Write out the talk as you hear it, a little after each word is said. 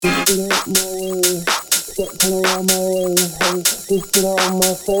stop trying to ride my way, hey, just get out of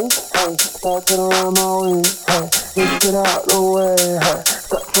my face, hey, stop trying to ride my way, hey, just get out the way, hey,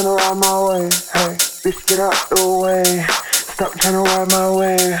 stop trying to ride my way, hey, just get out the way, stop trying to ride my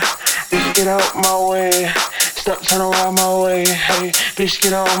way, just get out my way, stop trying to ride my way, hey, bitch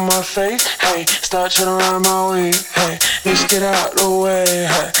get out of my face, hey, stop trying to ride my way, hey, bitch get out the way,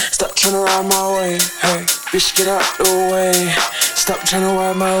 hey, stop trying to ride my way, hey, bitch get out the way, stop trying to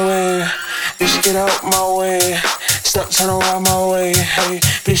ride my way, bitch get out my way, stop trying to ride my way, hey,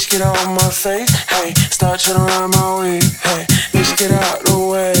 bitch get out of my face, hey, stop trying to ride my way, hey, bitch get out the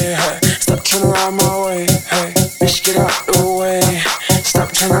way, hey, stop trying to ride my way, hey, bitch get out the way,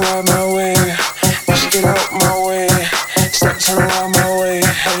 stop trying to ride my way, bitch get out my way, stop trying to ride my way,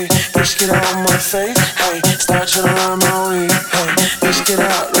 hey, bitch get out of my face, hey, stop trying to ride my way, hey, bitch get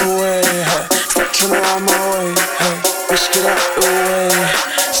out the way, hey, stop trying to ride my way, hey, bitch get out the way,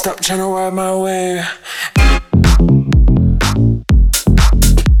 stop trying to ride my way.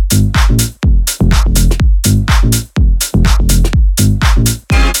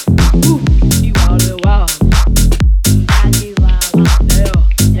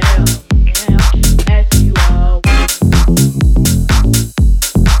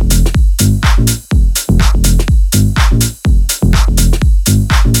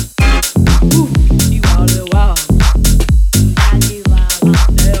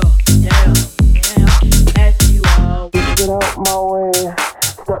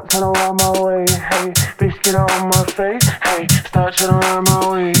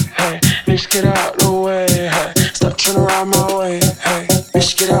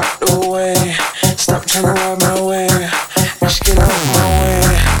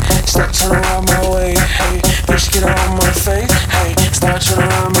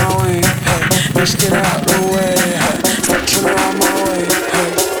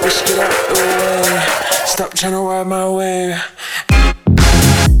 Trying to ride my way.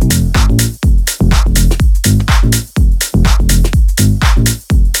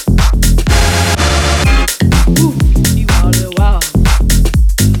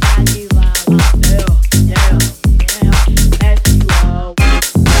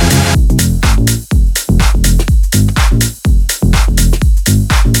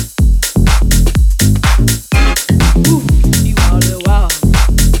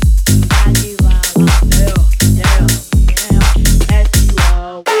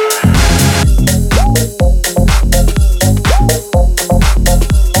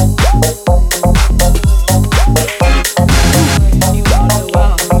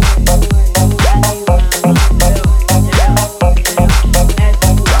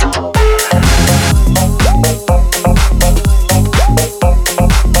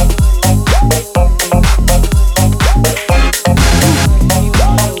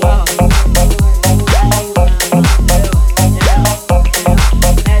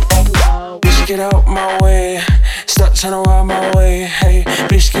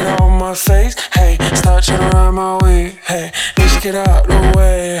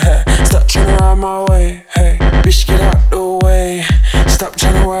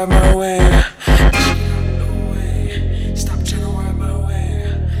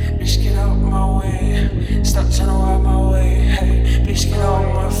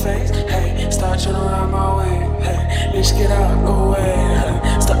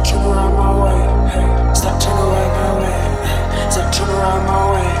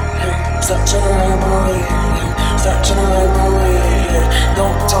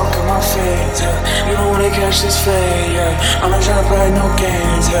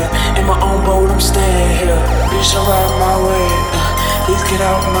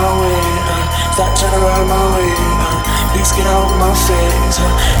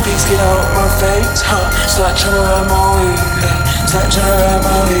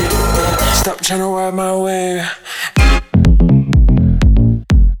 Stop trying to ride my way.